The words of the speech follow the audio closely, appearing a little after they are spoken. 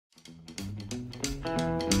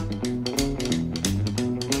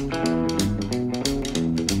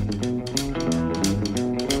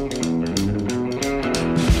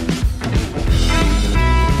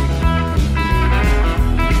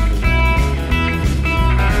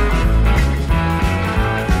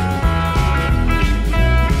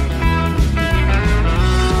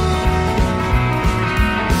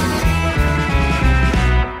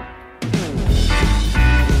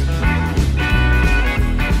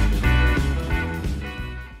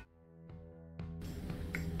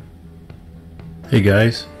Hey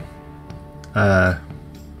guys,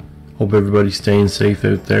 hope everybody's staying safe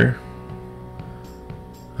out there.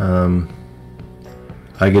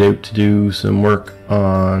 I get out to do some work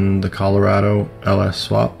on the Colorado LS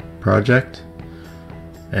Swap project,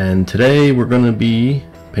 and today we're going to be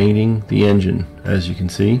painting the engine. As you can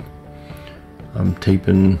see, I'm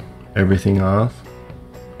taping everything off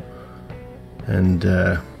and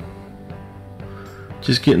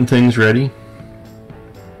just getting things ready.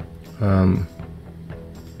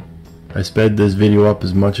 I sped this video up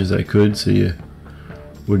as much as I could so you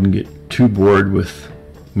wouldn't get too bored with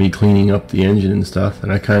me cleaning up the engine and stuff,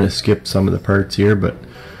 and I kind of skipped some of the parts here, but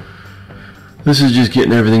this is just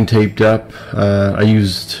getting everything taped up. I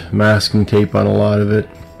used masking tape on a lot of it,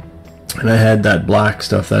 and I had that black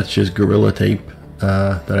stuff, that's just Gorilla Tape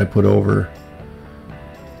that I put over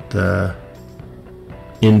the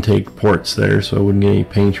intake ports there so I wouldn't get any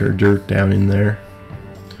paint or dirt down in there.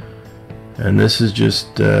 And this is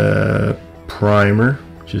just primer,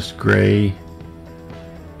 just gray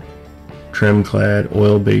trim clad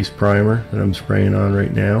oil based primer that I'm spraying on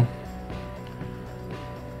right now.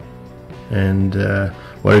 And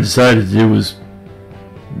what I decided to do was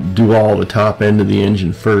do all the top end of the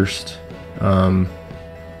engine first,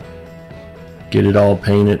 get it all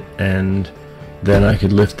painted, and then I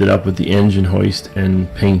could lift it up with the engine hoist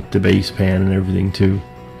and paint the base pan and everything too.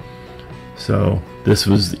 So this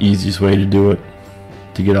was the easiest way to do it,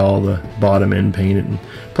 to get all the bottom end painted, and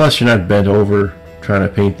plus you're not bent over trying to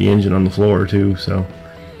paint the engine on the floor too, so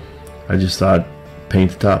I just thought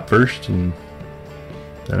paint the top first and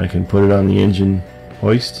then I can put it on the engine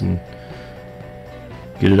hoist and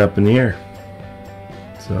get it up in the air.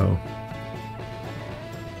 So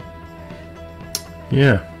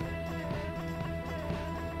yeah.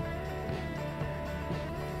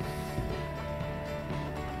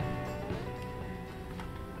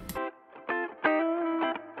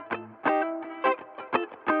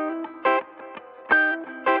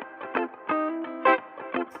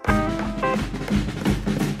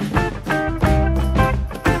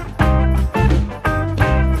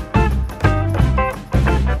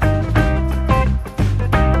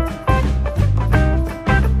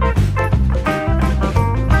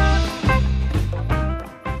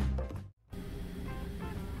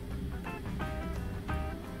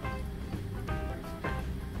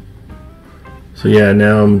 So yeah,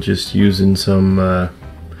 now I'm just using some,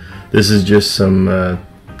 this is just some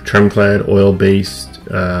trim clad oil based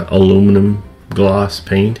aluminum gloss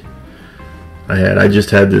paint. I just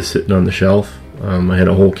had this sitting on the shelf. I had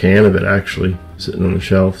a whole can of it actually sitting on the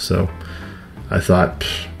shelf, so I thought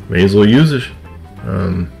may as well use it.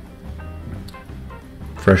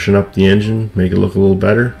 Freshen up the engine, make it look a little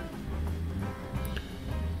better.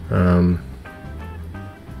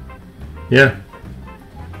 Yeah.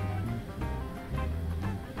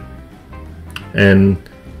 And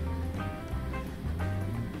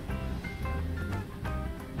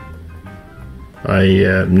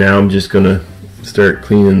now I'm just gonna start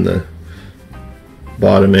cleaning the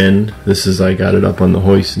bottom end. This is, I got it up on the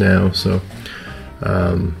hoist now, so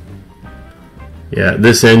yeah,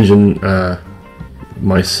 this engine,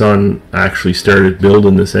 my son actually started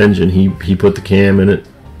building this engine. He put the cam in it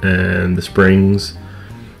and the springs,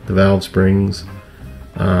 the valve springs,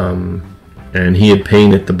 and he had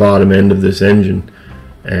painted the bottom end of this engine,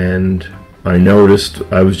 and I noticed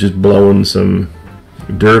I was just blowing some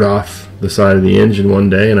dirt off the side of the engine one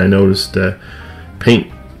day, and I noticed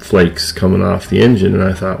paint flakes coming off the engine, and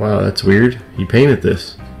I thought, wow, that's weird, he painted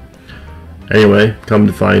this. Anyway, come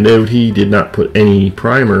to find out, he did not put any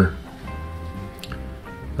primer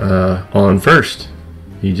on first.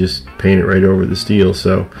 He just painted right over the steel,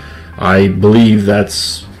 so I believe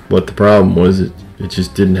that's what the problem was. It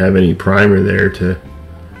just didn't have any primer there to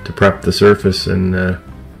prep the surface, and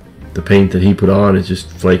the paint that he put on is just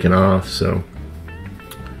flaking off. So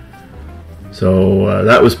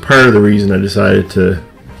that was part of the reason I decided to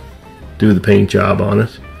do the paint job on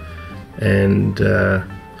it. And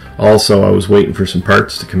also I was waiting for some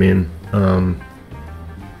parts to come in,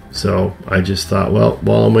 so I just thought, well,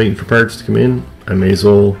 while I'm waiting for parts to come in, I may as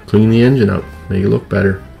well clean the engine up, make it look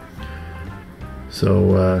better.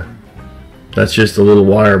 So that's just a little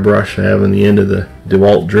wire brush I have on the end of the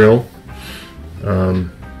DeWalt drill.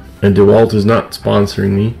 And DeWalt is not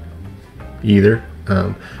sponsoring me either.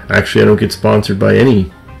 Actually, I don't get sponsored by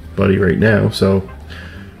anybody right now, so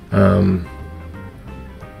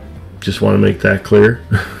just want to make that clear.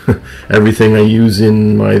 Everything I use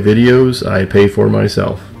in my videos I pay for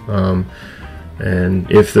myself,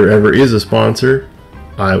 and if there ever is a sponsor,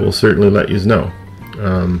 I will certainly let you know.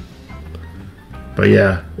 But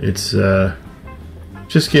yeah, it's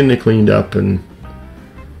just getting it cleaned up and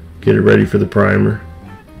get it ready for the primer.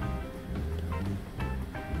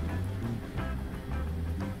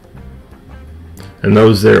 And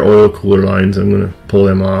those there oil cooler lines, I'm going to pull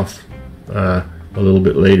them off a little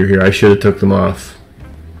bit later here. I should have took them off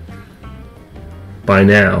by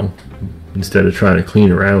now instead of trying to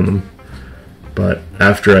clean around them. But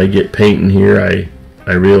after I get painting here,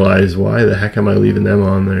 I realize, why the heck am I leaving them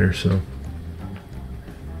on there? So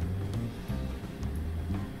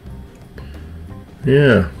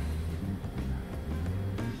yeah.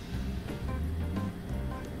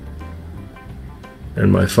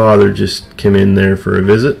 And my father just came in there for a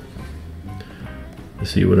visit to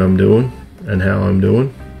see what I'm doing and how I'm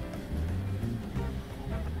doing.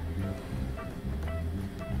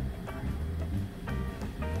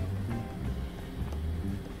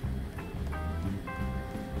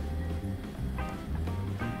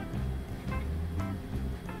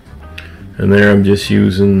 And there I'm just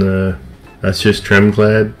using that's just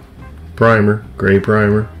Tremclad primer, gray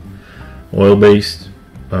primer, oil based.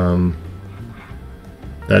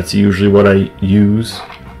 That's usually what I use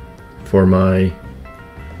for my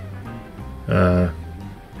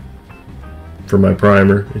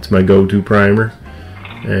primer. It's my go-to primer,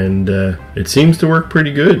 and it seems to work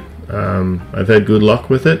pretty good. I've had good luck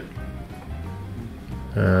with it.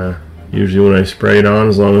 Usually when I spray it on,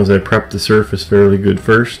 as long as I prep the surface fairly good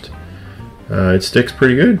first, it sticks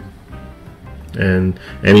pretty good. And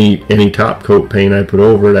any top coat paint I put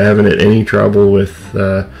over it, I haven't had any trouble with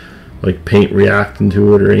like paint reacting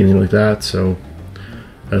to it or anything like that, so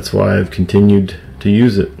that's why I've continued to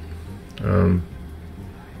use it.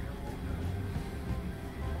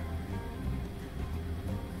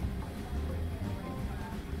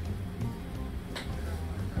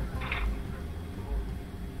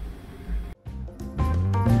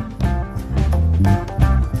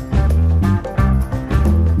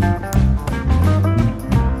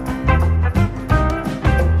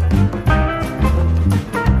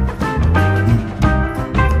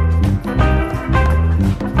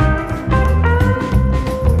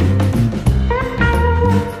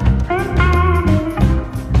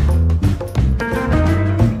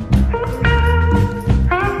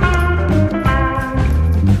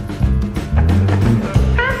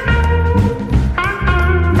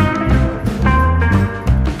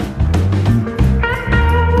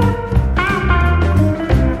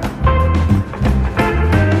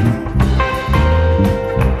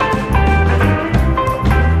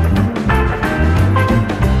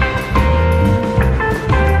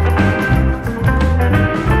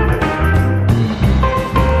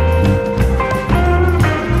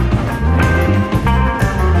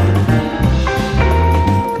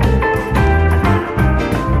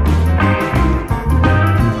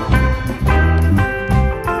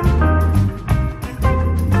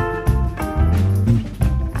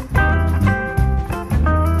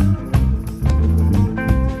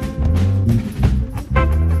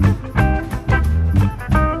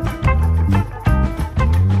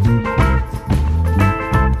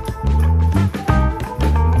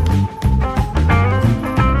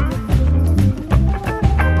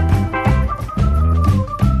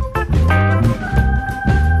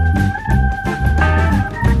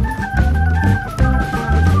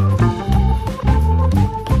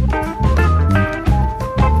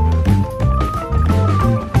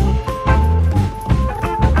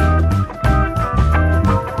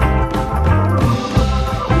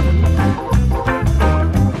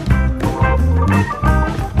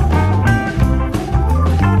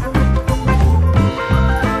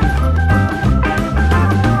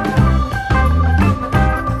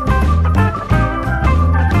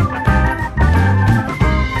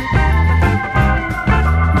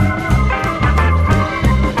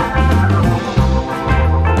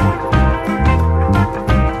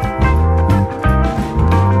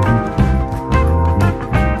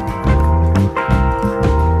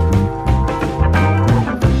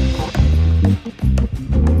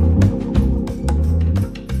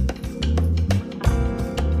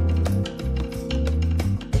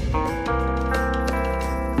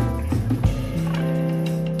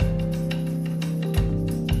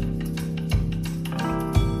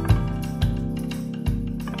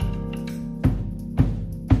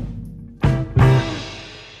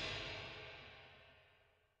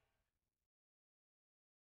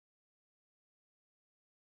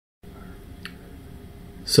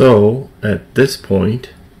 So at this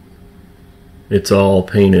point, it's all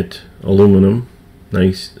painted aluminum,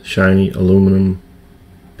 nice shiny aluminum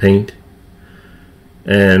paint,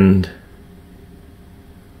 and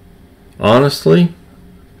honestly,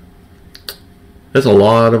 that's a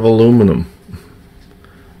lot of aluminum.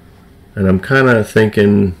 And I'm kind of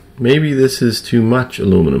thinking, maybe this is too much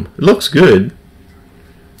aluminum. It looks good,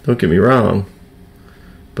 don't get me wrong,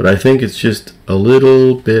 but I think it's just a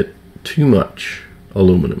little bit too much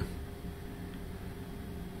aluminum.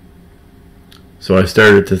 So I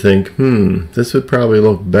started to think, this would probably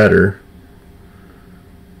look better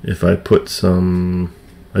if I put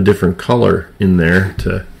a different color in there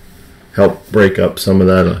to help break up some of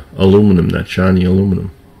that aluminum, that shiny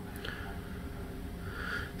aluminum.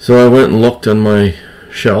 So I went and looked on my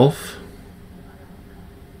shelf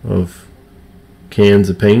of cans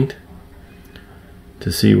of paint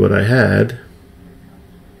to see what I had,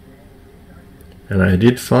 and I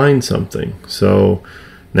did find something. So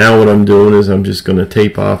now what I'm doing is I'm just going to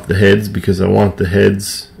tape off the heads, because I want the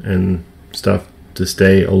heads and stuff to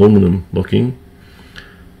stay aluminum looking,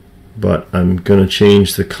 but I'm going to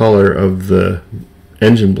change the color of the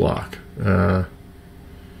engine block, and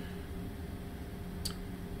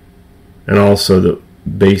also the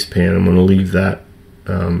base pan. I'm going to leave that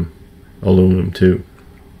aluminum too.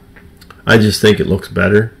 I just think it looks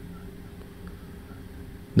better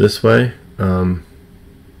this way.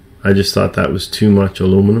 I just thought that was too much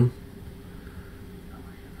aluminum.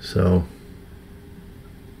 So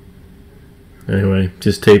anyway,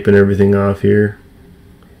 just taping everything off here.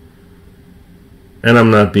 And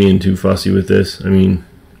I'm not being too fussy with this. I mean,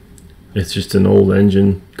 it's just an old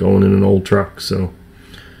engine going in an old truck, so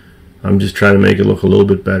I'm just trying to make it look a little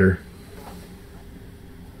bit better.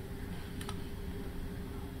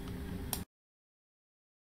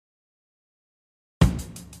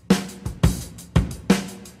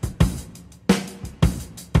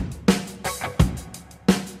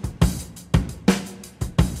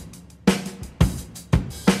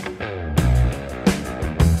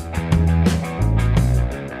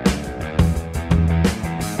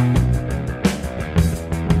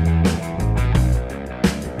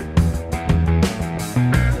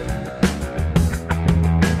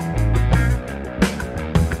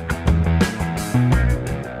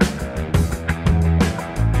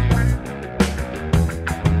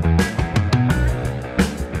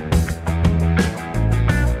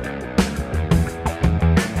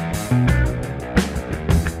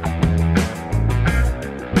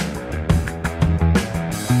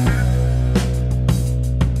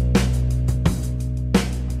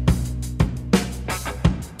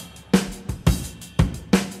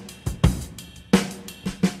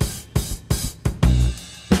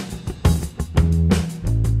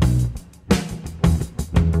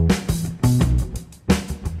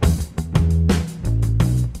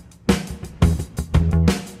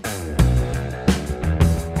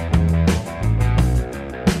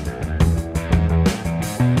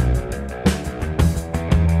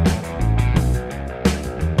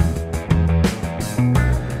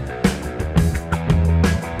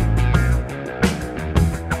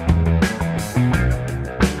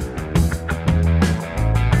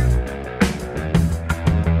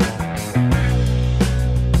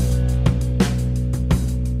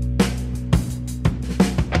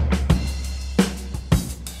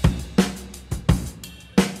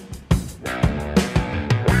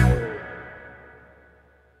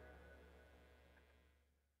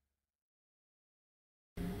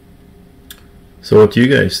 So what do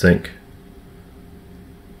you guys think?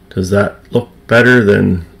 Does that look better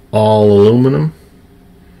than all aluminum?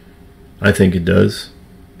 I think it does.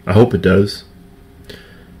 I hope it does.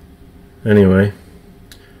 Anyway,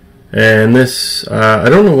 and this, I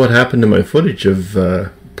don't know what happened to my footage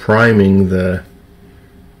of priming the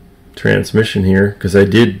transmission here, because I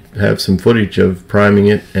did have some footage of priming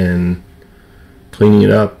it and cleaning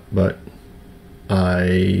it up, but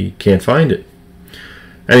I can't find it.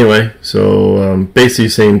 Anyway, so basically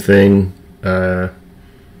same thing,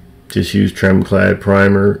 just use Tremclad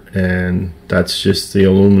primer, and that's just the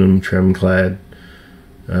aluminum Tremclad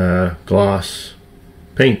gloss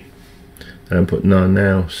paint that I'm putting on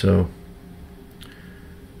now. So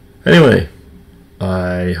anyway,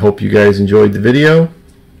 I hope you guys enjoyed the video.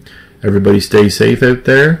 Everybody stay safe out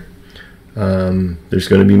there. There's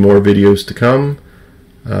going to be more videos to come.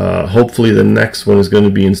 Hopefully the next one is going to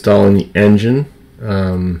be installing the engine.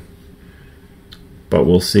 But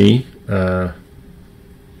we'll see. That's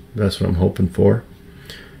what I'm hoping for.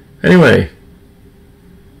 Anyway,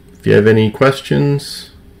 if you have any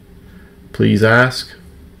questions, please ask.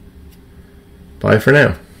 Bye for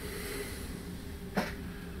now.